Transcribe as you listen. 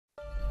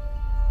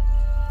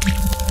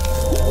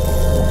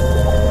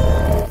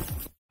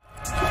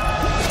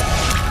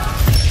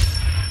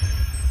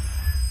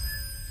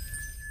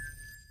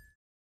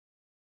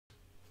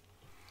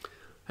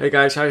Hey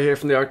guys, Harry here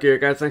from the Art Gear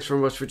Guide. Thanks very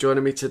much for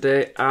joining me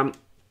today.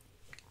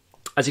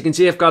 As you can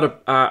see, I've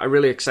got a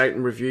really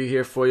exciting review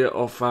here for you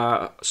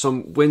of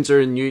some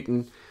Winsor and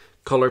Newton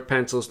coloured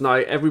pencils. Now,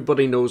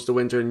 everybody knows the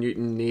Winsor and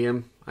Newton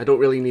name. I don't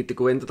really need to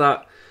go into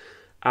that.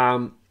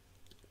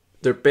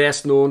 They're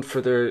best known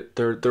for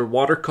their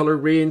watercolour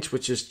range,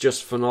 which is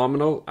just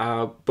phenomenal.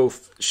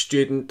 Both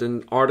student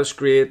and artist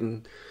grade,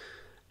 and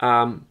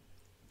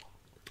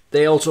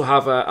they also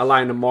have a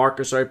line of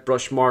markers out,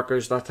 brush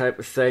markers, that type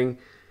of thing.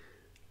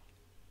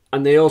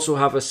 And they also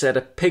have a set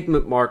of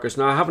pigment markers.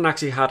 Now, I haven't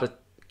actually had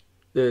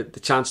the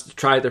chance to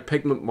try their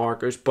pigment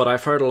markers, but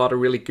I've heard a lot of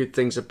really good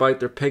things about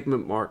their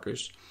pigment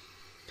markers.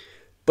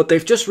 But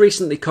they've just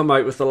recently come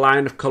out with a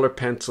line of coloured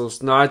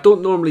pencils. Now, I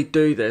don't normally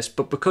do this,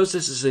 but because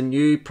this is a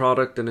new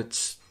product and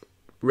it's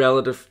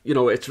relative, you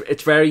know,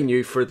 it's very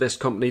new for this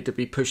company to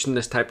be pushing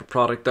this type of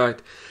product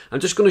out. I'm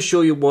just going to show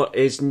you what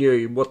is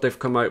new, what they've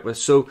come out with.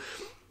 So,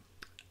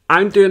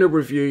 I'm doing a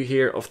review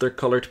here of their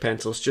coloured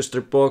pencils, just their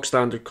bog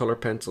standard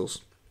coloured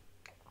pencils.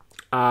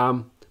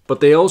 But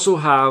they also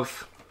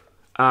have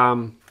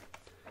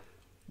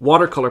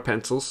watercolor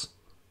pencils,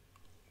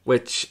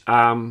 which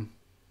the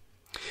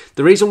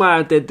reason why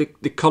I did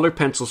the colored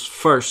pencils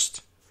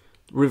first,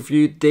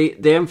 reviewed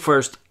them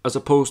first as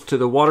opposed to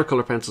the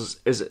watercolor pencils,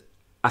 is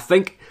I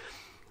think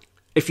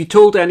if you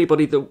told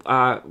anybody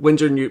that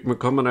Winsor and Newton were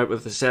coming out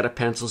with a set of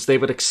pencils, they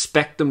would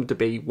expect them to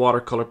be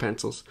watercolor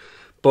pencils.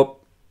 But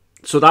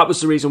so that was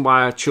the reason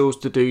why I chose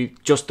to do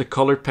just the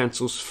colored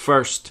pencils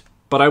first.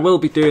 But I will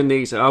be doing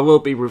these. I will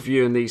be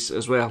reviewing these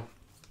as well.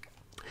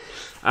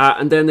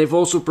 And then they've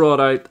also brought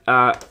out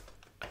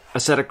a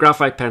set of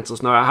graphite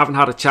pencils. Now, I haven't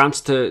had a chance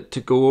to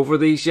go over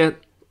these yet,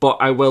 but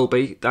I will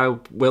be. I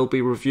will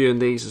be reviewing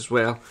these as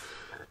well.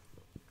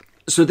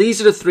 So these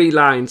are the three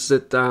lines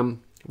that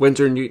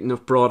Winsor and Newton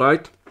have brought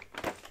out.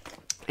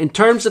 In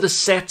terms of the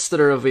sets that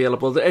are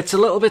available, it's a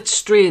little bit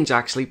strange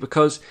actually,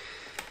 because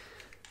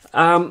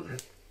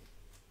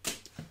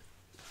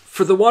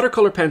for the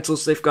watercolour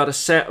pencils, they've got a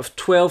set of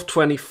 12,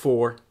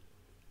 24.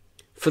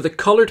 For the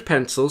coloured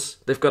pencils,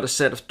 they've got a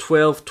set of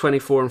 12,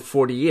 24 and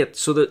 48.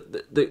 So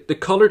the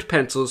coloured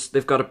pencils,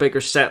 they've got a bigger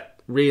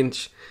set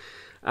range,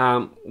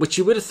 which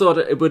you would have thought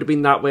it would have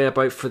been that way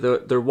about for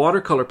their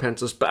watercolour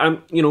pencils.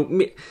 But, you know,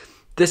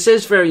 this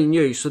is very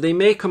new, so they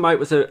may come out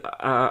with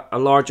a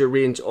larger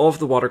range of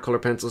the watercolour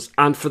pencils.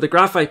 And for the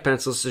graphite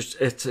pencils,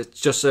 it's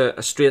just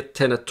a straight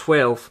tin of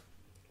 12.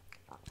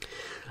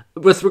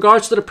 With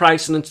regards to the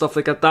pricing and stuff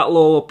like that, that'll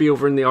all be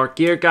over in the Art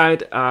Gear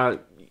Guide.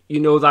 You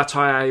know, that's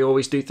how I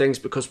always do things,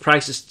 because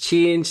prices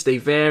change, they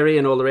vary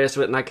and all the rest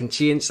of it, and I can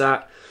change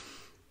that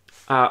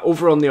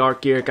over on the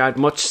Art Gear Guide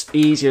much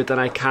easier than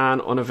I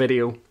can on a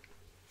video.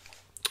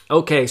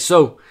 Okay,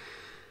 so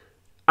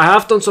I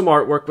have done some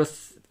artwork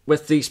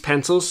with these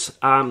pencils.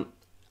 I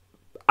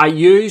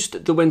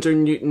used the Winsor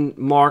and Newton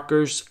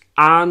markers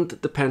and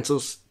the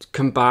pencils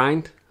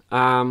combined.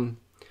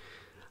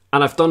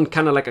 And I've done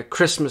kind of like a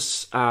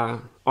Christmas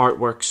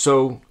artwork.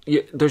 So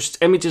there's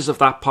images of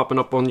that popping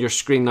up on your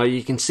screen now.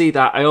 You can see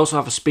that. I also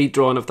have a speed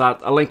drawing of that.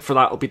 A link for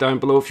that will be down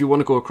below if you want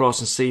to go across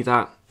and see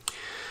that.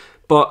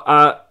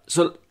 But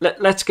so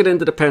let's get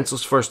into the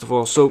pencils first of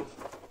all. So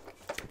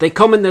they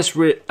come in this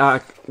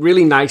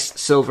really nice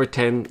silver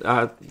tin.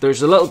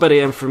 There's a little bit of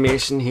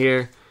information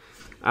here.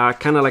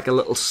 Kind of like a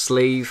little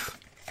sleeve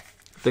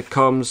that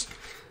comes.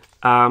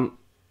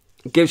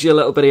 Gives you a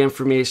little bit of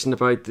information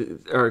about,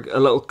 or a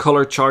little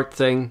colour chart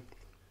thing.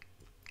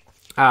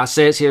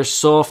 Says here,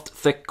 soft,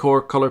 thick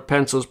core coloured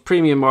pencils,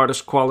 premium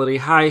artist quality,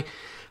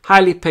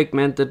 highly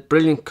pigmented,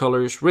 brilliant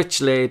colours,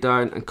 rich lay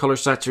down and colour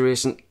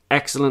saturation,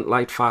 excellent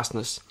light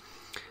fastness.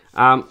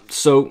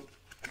 So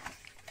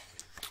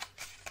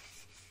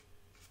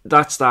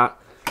that's that.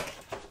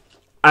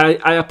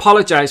 I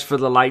apologise for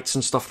the lights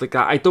and stuff like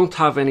that. I don't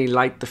have any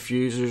light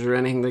diffusers or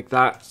anything like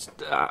that.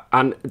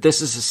 And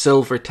this is a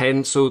silver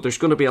tin, so there's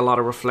going to be a lot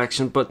of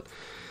reflection. But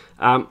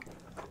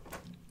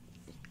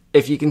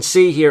if you can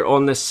see here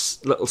on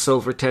this little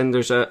silver tin,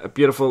 there's a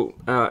beautiful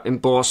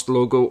embossed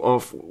logo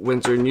of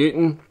Winsor and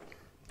Newton.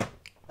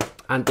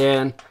 And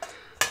then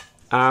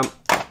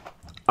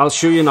I'll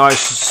show you now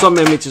some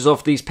images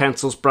of these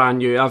pencils brand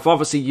new. I've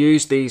obviously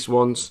used these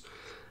ones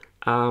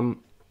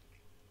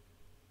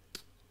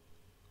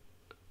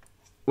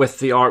with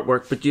the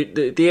artwork, but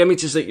the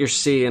images that you're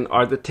seeing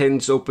are the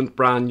tins opened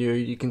brand new.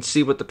 You can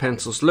see what the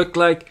pencils look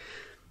like.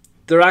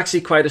 They're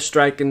actually quite a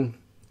striking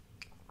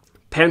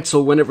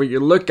pencil whenever you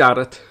look at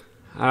it,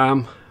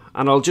 and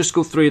I'll just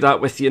go through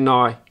that with you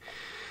now.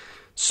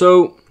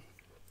 So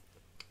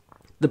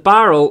the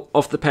barrel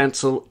of the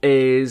pencil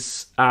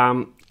is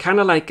kind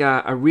of like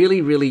a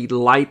really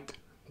light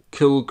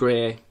cool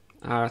grey.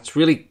 It's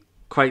really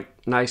quite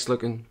nice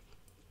looking.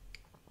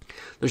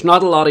 There's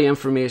not a lot of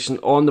information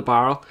on the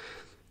barrel.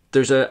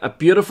 There's a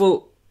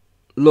beautiful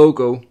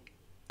logo,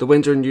 the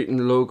Winsor and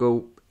Newton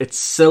logo. It's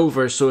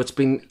silver, so it's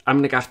been, I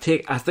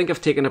think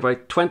I've taken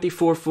about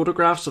 24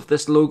 photographs of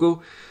this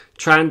logo,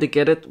 trying to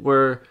get it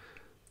where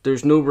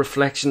there's no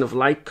reflection of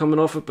light coming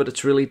off it, but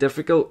it's really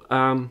difficult.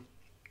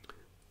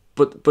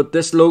 but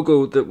this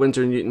logo that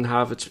Winsor and Newton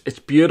have, it's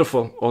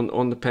beautiful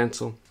on the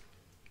pencil.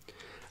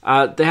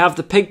 They have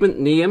the pigment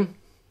name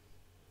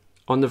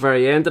on the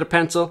very end of the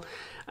pencil,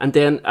 and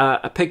then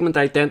a pigment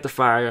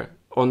identifier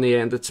on the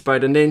end. It's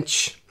about 1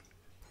 inch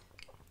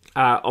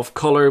of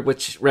colour,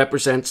 which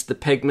represents the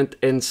pigment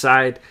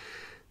inside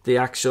the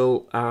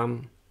actual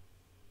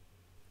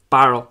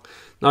barrel.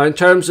 Now, in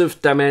terms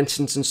of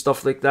dimensions and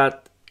stuff like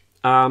that,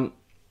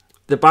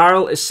 the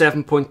barrel is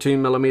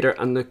 7.2mm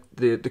and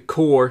the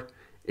core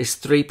is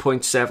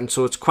 3.7,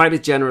 so it's quite a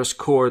generous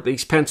core.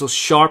 These pencils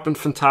sharpen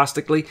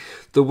fantastically.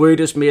 The wood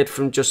is made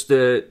from just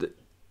the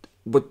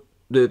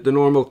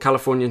normal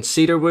Californian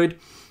cedar wood,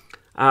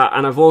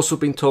 and I've also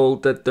been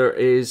told that there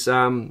is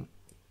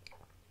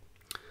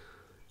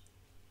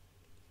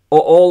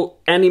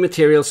any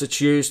materials that's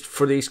used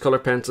for these colour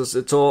pencils,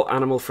 it's all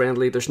animal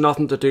friendly. There's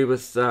nothing to do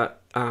with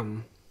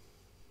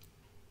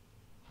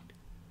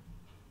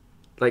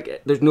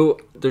like there's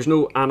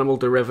no animal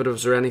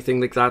derivatives or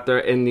anything like that there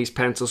in these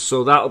pencils,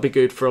 so that'll be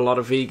good for a lot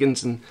of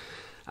vegans and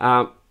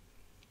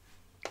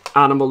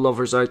animal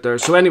lovers out there.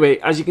 So anyway,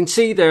 as you can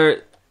see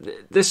there,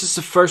 this is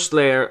the first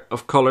layer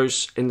of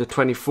colours in the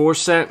 24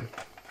 set,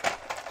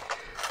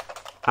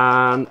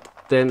 and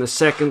then the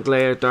second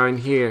layer down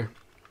here.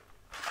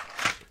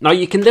 Now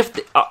you can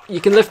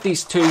lift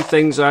these two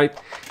things out,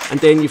 and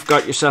then you've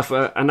got yourself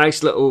a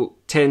nice little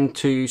tin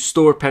to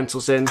store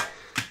pencils in,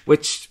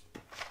 which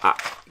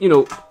you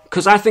know,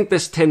 because I think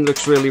this tin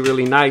looks really,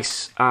 really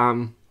nice.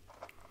 I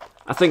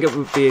think it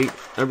would be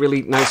a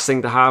really nice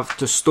thing to have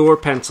to store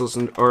pencils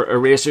or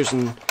erasers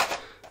and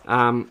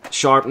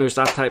sharpeners,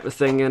 that type of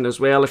thing in as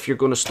well, if you're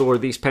going to store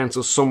these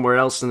pencils somewhere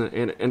else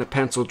in a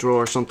pencil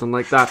drawer or something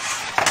like that.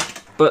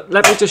 But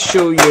let me just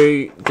show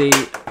you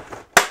the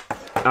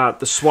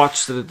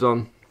swatch that I've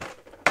done.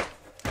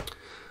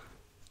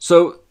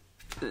 So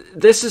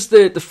this is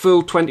the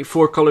full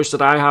 24 colours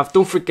that I have.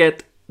 Don't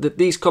forget that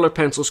these colour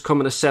pencils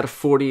come in a set of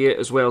 48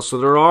 as well, so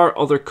there are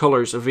other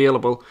colours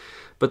available,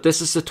 but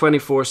this is the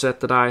 24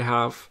 set that I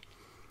have.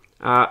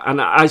 And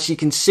as you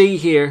can see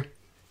here,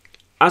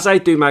 as I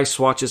do my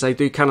swatches, I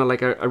do kind of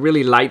like a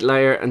really light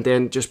layer and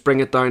then just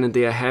bring it down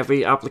into a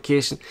heavy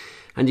application.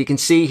 And you can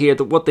see here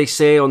that what they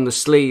say on the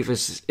sleeve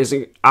is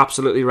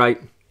absolutely right.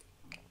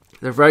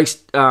 They're very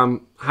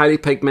highly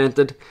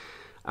pigmented.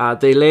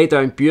 They lay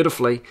down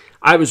beautifully.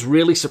 I was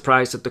really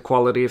surprised at the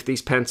quality of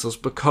these pencils,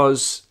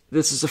 because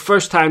this is the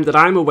first time that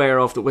I'm aware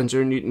of that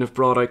Winsor & Newton have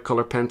brought out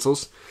colour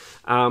pencils.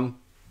 And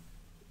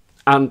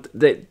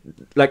they,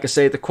 like I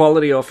say, the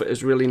quality of it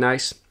is really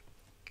nice.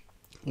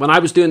 When I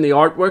was doing the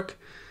artwork,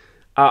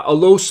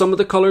 although some of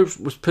the colour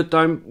was put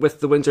down with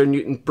the Winsor &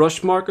 Newton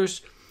brush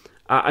markers,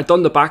 I'd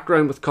done the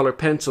background with colour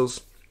pencils.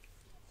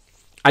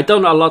 I'd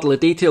done a lot of the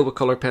detail with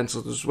colour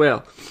pencils as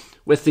well,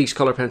 with these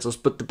colour pencils.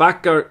 But the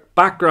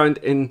background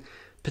in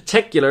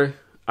particular,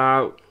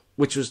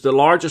 which was the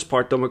largest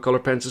part done with colour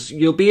pencils,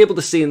 you'll be able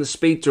to see in the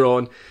speed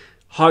drawing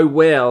how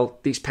well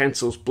these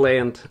pencils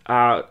blend,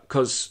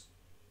 because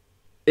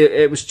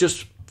it was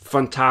just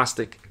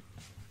fantastic.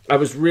 I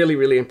was really,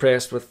 really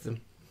impressed with them.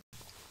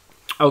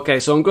 Okay,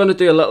 so I'm going to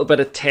do a little bit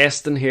of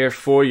testing here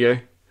for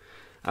you.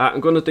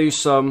 I'm going to do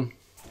some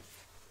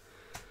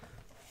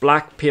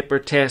black paper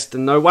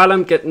testing. Now, while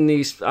I'm getting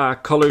these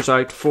colours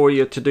out for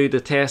you to do the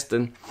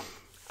testing,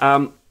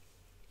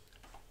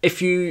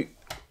 if you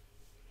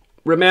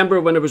remember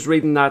when I was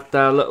reading that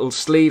little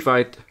sleeve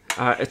out,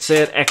 it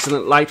said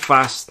excellent light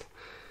fast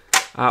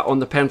on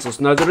the pencils.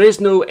 Now, there is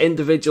no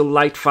individual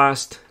light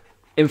fast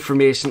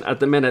information at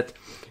the minute,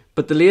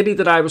 but the lady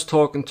that I was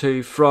talking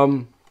to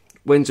from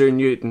Winsor &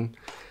 Newton,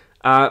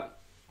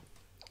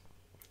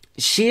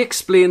 she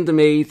explained to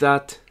me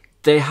that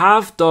they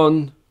have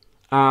done,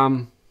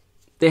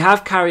 they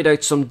have carried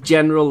out some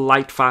general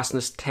light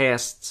fastness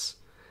tests,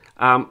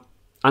 and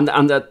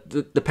that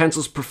the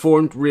pencils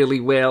performed really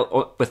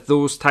well with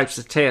those types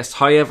of tests.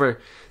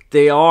 However,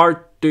 they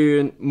are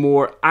doing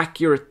more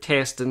accurate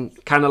testing,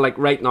 kind of like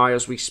right now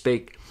as we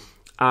speak.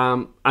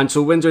 And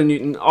so Winsor &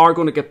 Newton are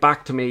going to get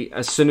back to me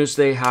as soon as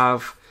they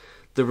have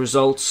the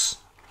results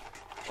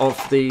of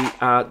the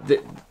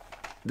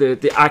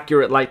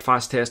accurate light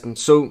fast testing.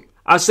 So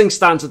as things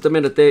stand at the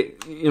minute,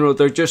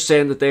 they're just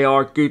saying that they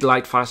are good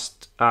light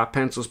fast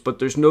pencils, but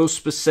there's no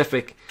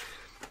specific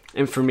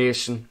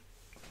information.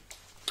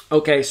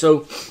 Okay,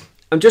 so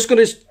I'm just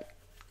going to,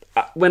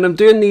 when I'm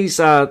doing these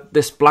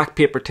this black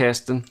paper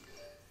testing,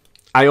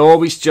 I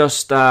always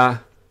just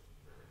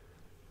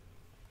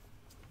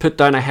put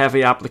down a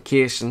heavy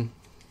application.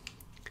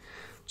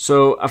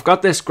 So I've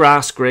got this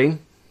grass green.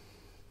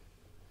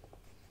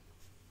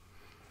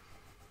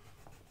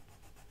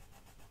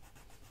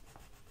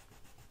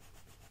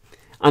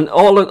 And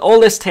all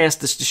this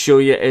test is to show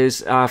you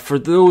is for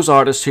those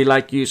artists who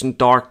like using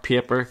dark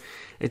paper,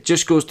 it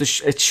just goes to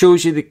it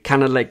shows you the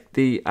kind of like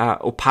the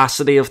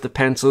opacity of the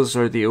pencils,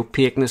 or the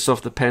opaqueness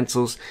of the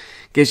pencils.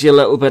 Gives you a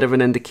little bit of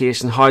an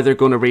indication how they're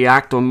going to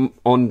react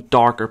on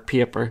darker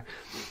paper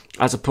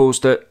as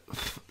opposed to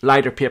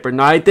lighter paper.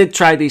 Now, I did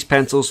try these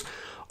pencils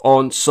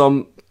on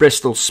some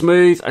Bristol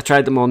Smooth. I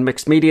tried them on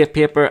mixed media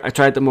paper. I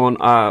tried them on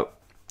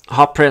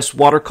hot press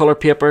watercolor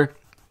paper.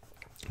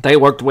 They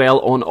worked well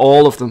on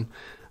all of them.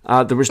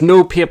 There was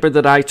no paper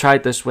that I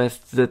tried this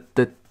with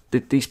that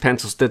these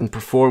pencils didn't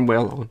perform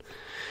well on.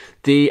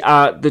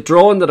 The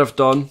drawing that I've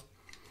done,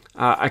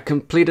 I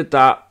completed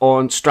that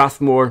on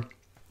Strathmore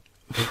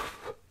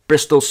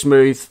Bristol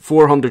Smooth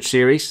 400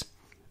 series.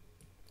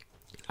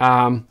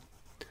 And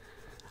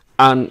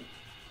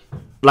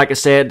like I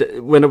said,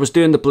 when I was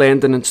doing the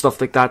blending and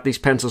stuff like that, these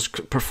pencils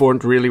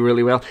performed really,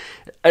 really well.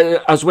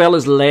 As well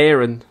as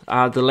layering.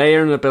 The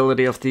layering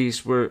ability of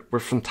these were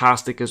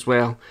fantastic as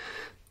well.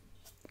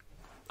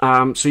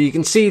 So you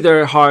can see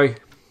there how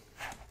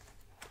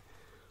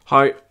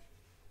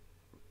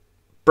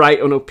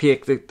bright and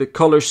opaque the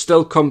colours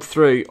still come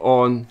through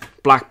on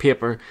black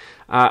paper,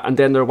 and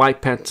then their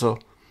white pencil,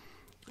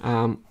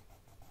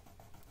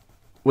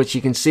 which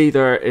you can see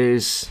there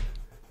is.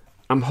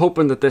 I'm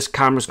hoping that this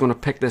camera's going to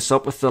pick this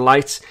up with the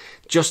lights,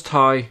 just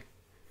how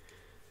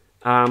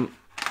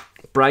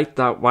bright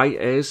that white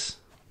is.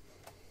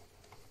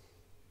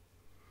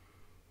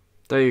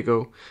 There you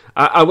go.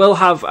 I will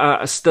have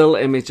a still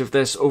image of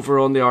this over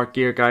on the Art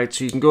Gear Guide,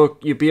 so you'll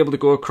be able to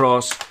go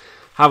across,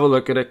 have a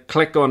look at it,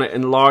 click on it,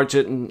 enlarge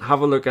it, and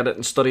have a look at it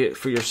and study it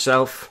for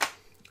yourself,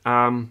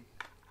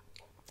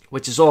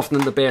 which is often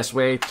the best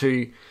way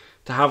to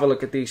have a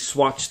look at these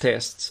swatch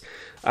tests.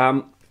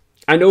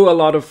 I know a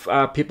lot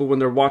of people, when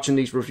they're watching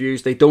these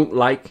reviews, they don't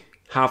like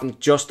having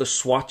just a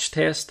swatch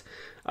test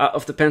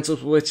of the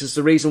pencils, which is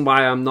the reason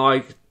why I'm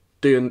now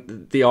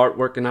doing the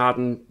artwork and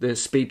adding the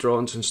speed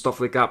drawings and stuff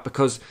like that,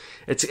 because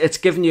it's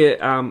giving you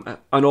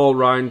an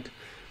all-round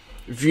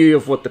view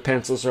of what the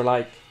pencils are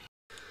like.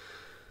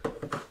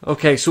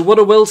 Okay, so what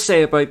I will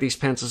say about these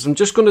pencils, I'm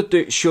just going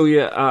to show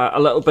you a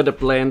little bit of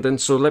blending,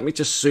 so let me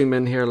just zoom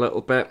in here a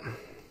little bit.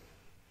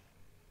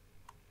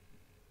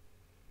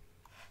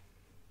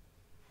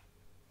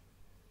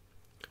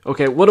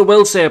 Okay, what I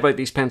will say about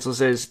these pencils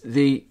is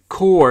the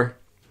core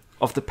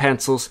of the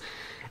pencils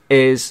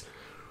is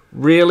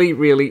really,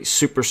 really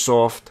super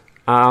soft.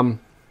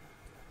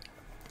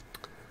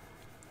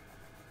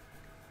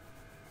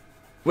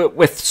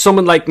 With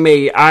someone like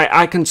me,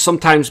 I can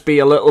sometimes be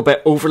a little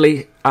bit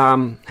overly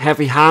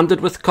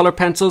heavy-handed with colour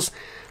pencils,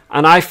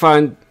 and I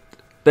found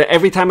that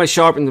every time I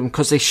sharpen them,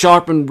 because they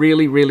sharpen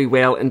really, really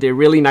well and they're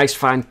really nice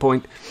fine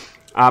point,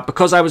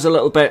 because I was a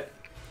little bit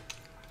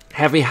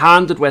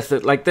heavy-handed with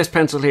it, like this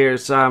pencil here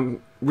is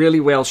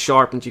really well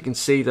sharpened, you can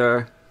see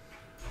there.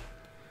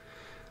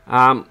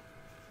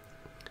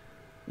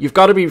 You've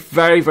got to be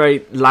very,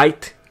 very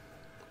light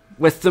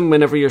with them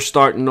whenever you're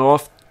starting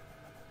off,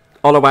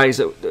 otherwise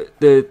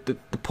the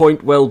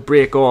point will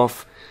break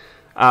off.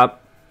 But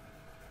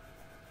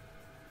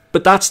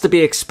that's to be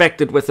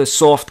expected with a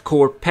soft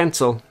core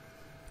pencil.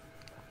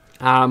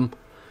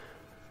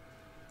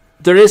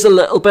 There is a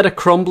little bit of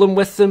crumbling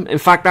with them. In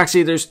fact,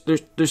 actually,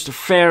 there's a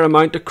fair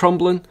amount of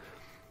crumbling.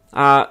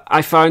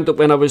 I found that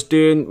when I was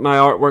doing my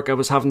artwork, I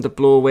was having to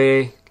blow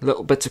away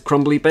little bits of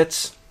crumbly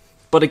bits.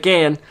 But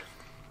again,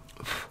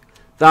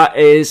 that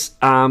is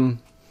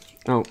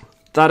to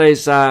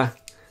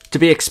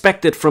be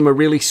expected from a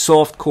really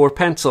soft core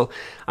pencil.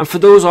 And for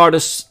those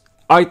artists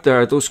out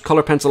there, those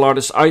colour pencil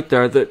artists out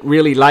there that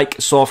really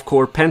like soft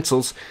core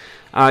pencils,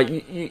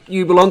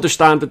 you will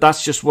understand that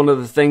that's just one of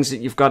the things that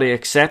you've got to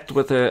accept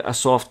with a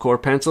soft core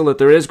pencil, that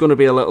there is going to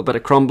be a little bit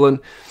of crumbling,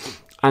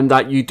 and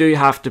that you do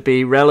have to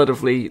be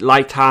relatively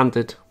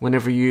light-handed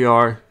whenever you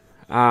are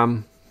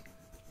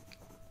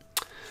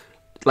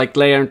like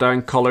layering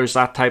down colours,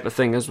 that type of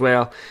thing as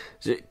well.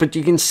 But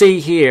you can see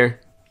here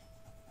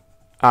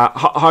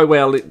how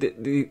well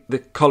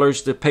the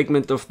colours, the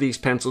pigment of these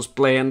pencils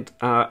blend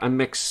and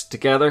mix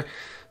together.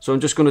 So I'm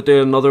just going to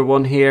do another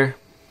one here.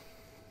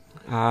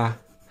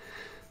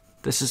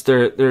 This is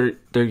their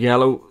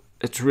yellow.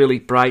 It's really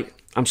bright.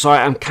 I'm sorry,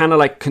 I'm kind of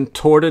like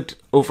contorted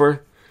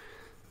over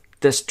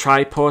this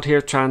tripod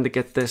here trying to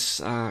get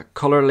this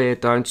colour laid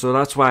down. So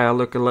that's why I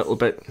look a little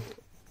bit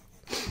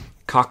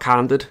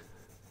cock-handed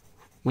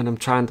when I'm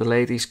trying to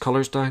lay these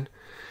colours down.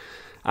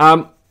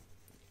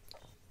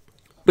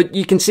 But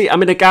you can see, I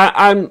mean,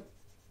 I'm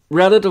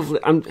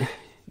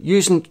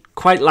using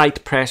quite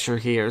light pressure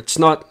here. It's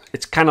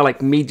kind of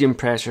like medium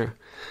pressure.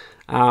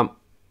 And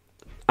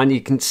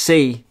you can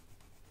see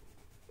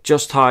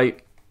just how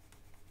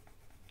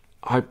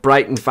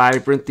bright and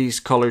vibrant these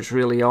colours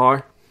really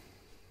are.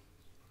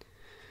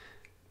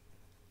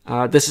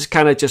 This is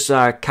kind of just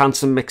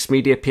Canson mixed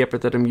media paper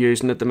that I'm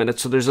using at the minute,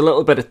 so there's a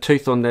little bit of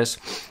tooth on this.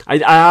 I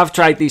have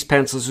tried these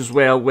pencils as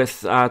well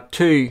with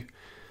two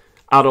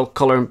adult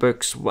colouring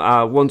books.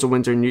 One's a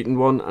Winsor Newton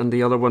one, and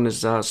the other one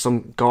is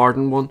some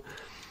garden one.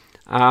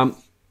 Or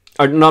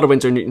not a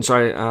Winsor Newton,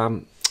 sorry,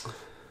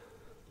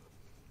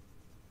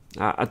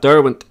 a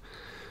Derwent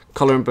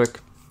colouring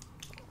book.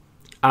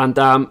 And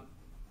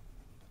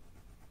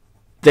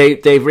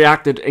they've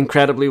reacted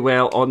incredibly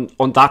well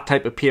on that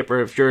type of paper.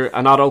 If you're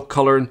an adult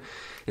colouring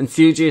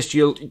enthusiast,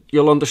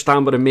 you'll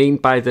understand what I mean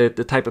by the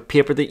type of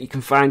paper that you can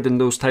find in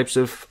those types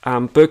of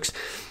books.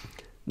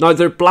 Now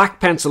they're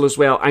black pencil as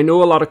well. I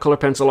know a lot of colour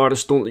pencil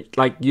artists don't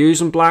like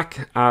using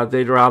black.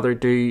 They'd rather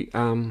do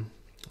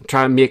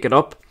try and make it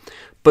up.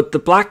 But the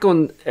black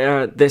on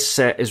this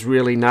set is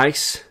really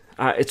nice.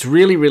 It's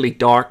really, really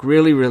dark,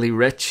 really, really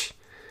rich.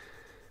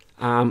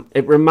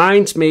 It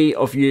reminds me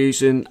of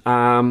using,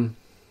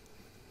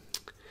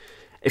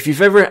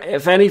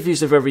 if any of you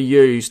have ever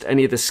used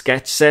any of the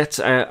sketch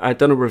sets, I've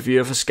done a review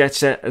of a sketch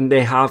set, and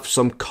they have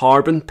some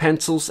carbon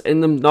pencils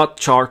in them, not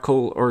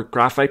charcoal or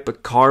graphite,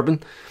 but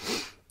carbon.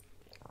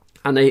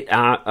 And they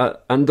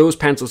and those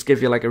pencils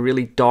give you like a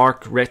really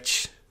dark,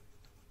 rich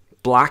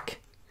black.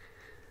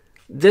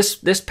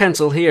 This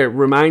pencil here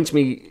reminds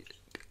me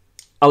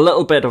a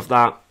little bit of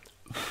that,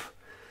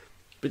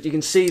 but you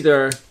can see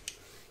there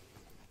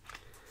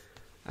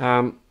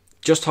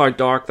just how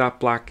dark that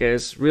black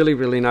is. Really,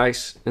 really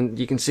nice, and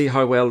you can see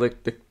how well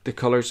the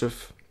colours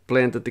have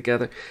blended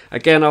together.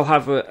 Again, I'll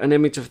have an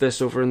image of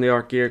this over in the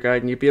Art Gear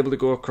Guide, and you'll be able to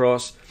go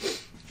across,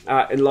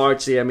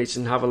 enlarge the image,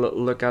 and have a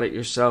little look at it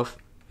yourself.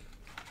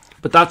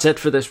 But that's it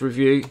for this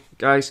review,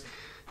 guys.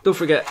 Don't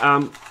forget,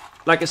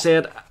 like I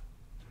said,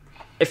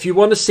 if you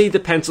want to see the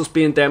pencils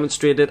being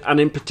demonstrated,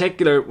 and in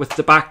particular with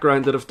the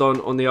background that I've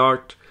done on the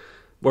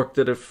artwork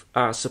that I've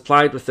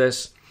supplied with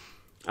this,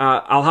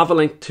 I'll have a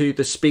link to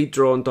the speed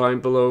drawing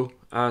down below.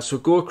 So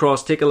go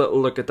across, take a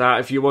little look at that.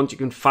 If you want, you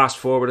can fast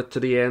forward it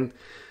to the end.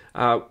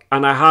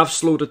 And I have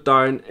slowed it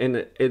down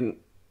in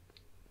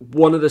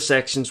one of the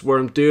sections where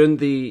I'm doing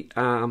the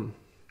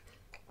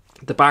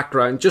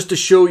background, just to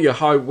show you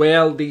how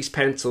well these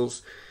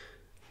pencils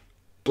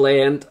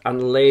blend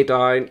and lay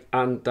down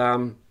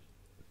and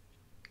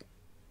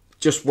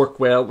just work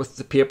well with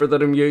the paper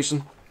that I'm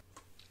using.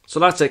 So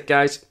that's it,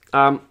 guys.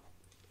 I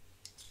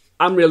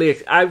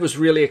was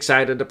really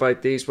excited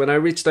about these. When I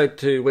reached out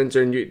to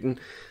Winsor and Newton,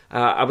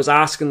 I was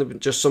asking them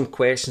just some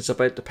questions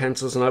about the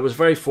pencils, and I was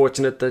very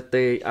fortunate that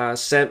they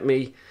sent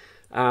me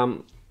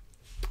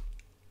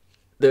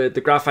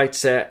the graphite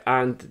set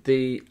and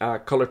the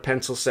coloured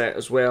pencil set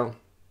as well.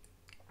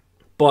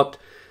 But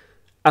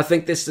I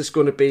think this is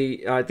going to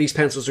be, these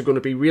pencils are going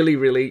to be really,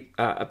 really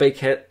a big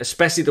hit,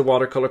 especially the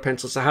watercolour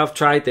pencils. I have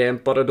tried them,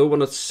 but I don't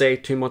want to say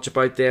too much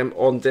about them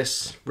on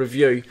this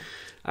review.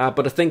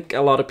 But I think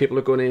a lot of people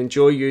are going to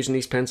enjoy using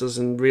these pencils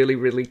and really,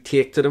 really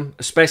take to them,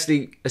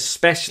 especially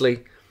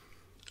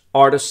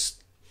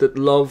artists that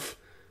love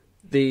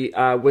the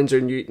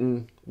Winsor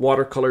Newton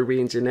watercolour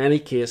range in any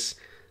case.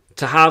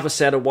 To have a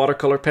set of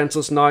watercolour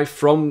pencils now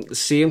from the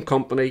same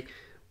company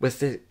with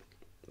the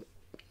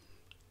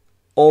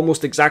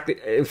almost exactly,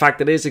 in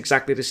fact it is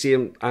exactly the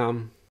same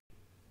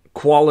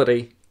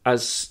quality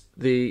as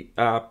the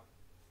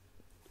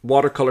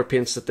watercolour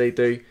paints that they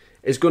do,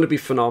 is going to be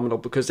phenomenal,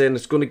 because then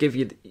it's going to give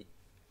you,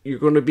 you're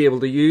going to be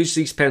able to use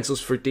these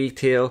pencils for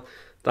detail,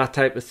 that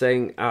type of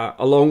thing,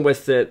 along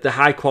with the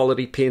high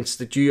quality paints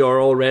that you are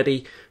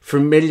already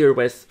familiar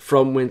with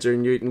from Winsor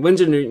and Newton.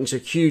 Winsor and Newton's a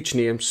huge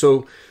name,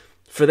 so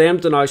for them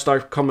to now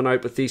start coming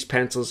out with these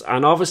pencils,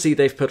 and obviously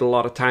they've put a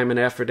lot of time and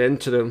effort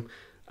into them.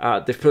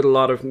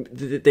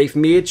 They've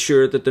made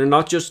sure that they're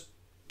not just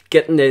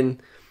getting in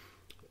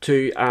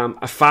to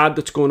a fad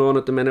that's going on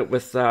at the minute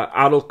with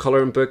adult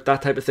colouring book,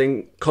 that type of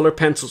thing. Colour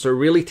pencils are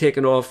really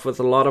taking off with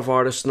a lot of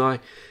artists now.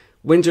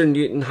 Winsor and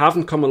Newton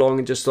haven't come along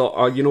and just thought,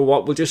 oh, you know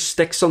what, we'll just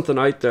stick something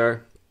out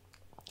there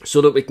so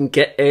that we can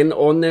get in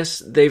on this.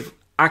 They've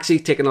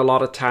actually taken a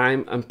lot of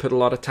time and put a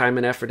lot of time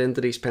and effort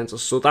into these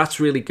pencils, so that's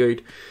really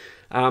good.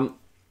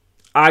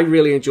 I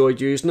really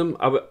enjoyed using them.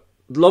 I would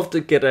love to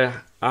get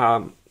a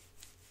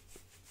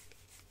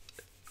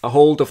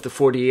hold of the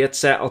 48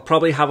 set. I'll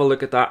probably have a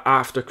look at that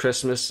after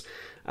Christmas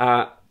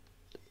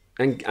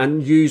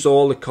and use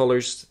all the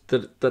colours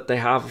that they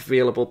have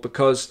available,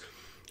 because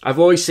I've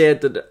always said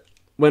that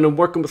when I'm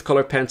working with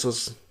colour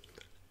pencils,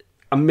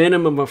 a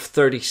minimum of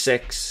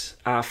 36,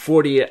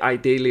 48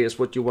 ideally is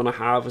what you want to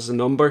have as a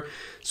number,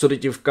 so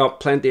that you've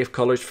got plenty of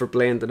colours for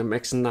blending and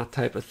mixing, that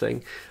type of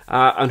thing.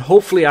 And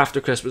hopefully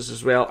after Christmas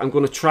as well, I'm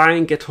going to try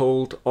and get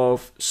hold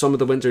of some of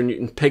the Winsor &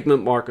 Newton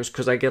pigment markers,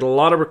 because I get a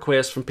lot of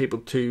requests from people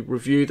to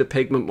review the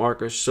pigment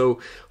markers.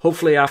 So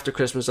hopefully after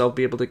Christmas I'll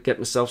be able to get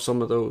myself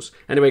some of those.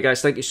 Anyway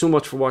guys, thank you so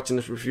much for watching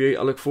this review.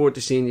 I look forward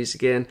to seeing you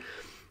again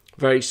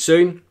very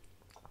soon.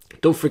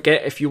 Don't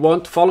forget, if you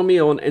want, follow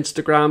me on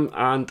Instagram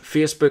and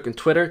Facebook and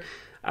Twitter.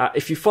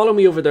 If you follow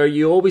me over there,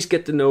 you always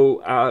get to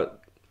know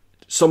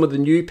some of the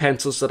new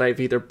pencils that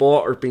I've either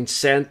bought or been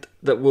sent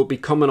that will be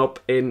coming up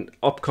in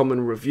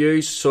upcoming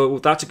reviews. So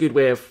that's a good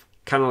way of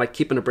kind of like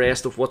keeping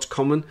abreast of what's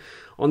coming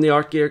on the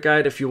Art Gear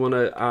Guide, if you want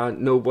to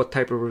know what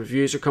type of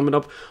reviews are coming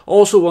up.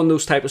 Also on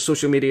those type of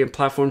social media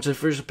platforms,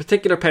 if there's a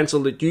particular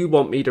pencil that you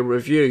want me to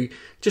review,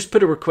 just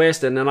put a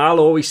request in and I'll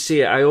always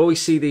see it. I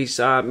always see these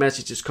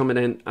messages coming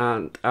in,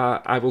 and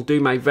I will do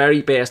my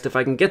very best. If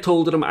I can get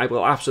hold of them, I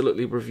will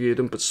absolutely review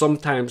them, but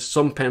sometimes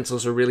some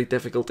pencils are really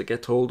difficult to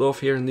get hold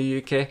of here in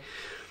the UK.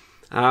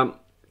 And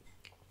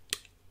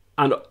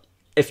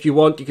if you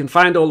want, you can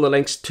find all the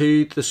links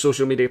to the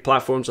social media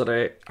platforms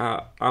that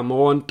I'm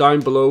on down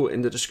below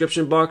in the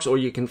description box, or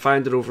you can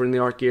find it over in the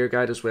Art Gear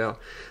Guide as well.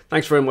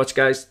 Thanks very much,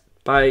 guys.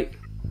 Bye.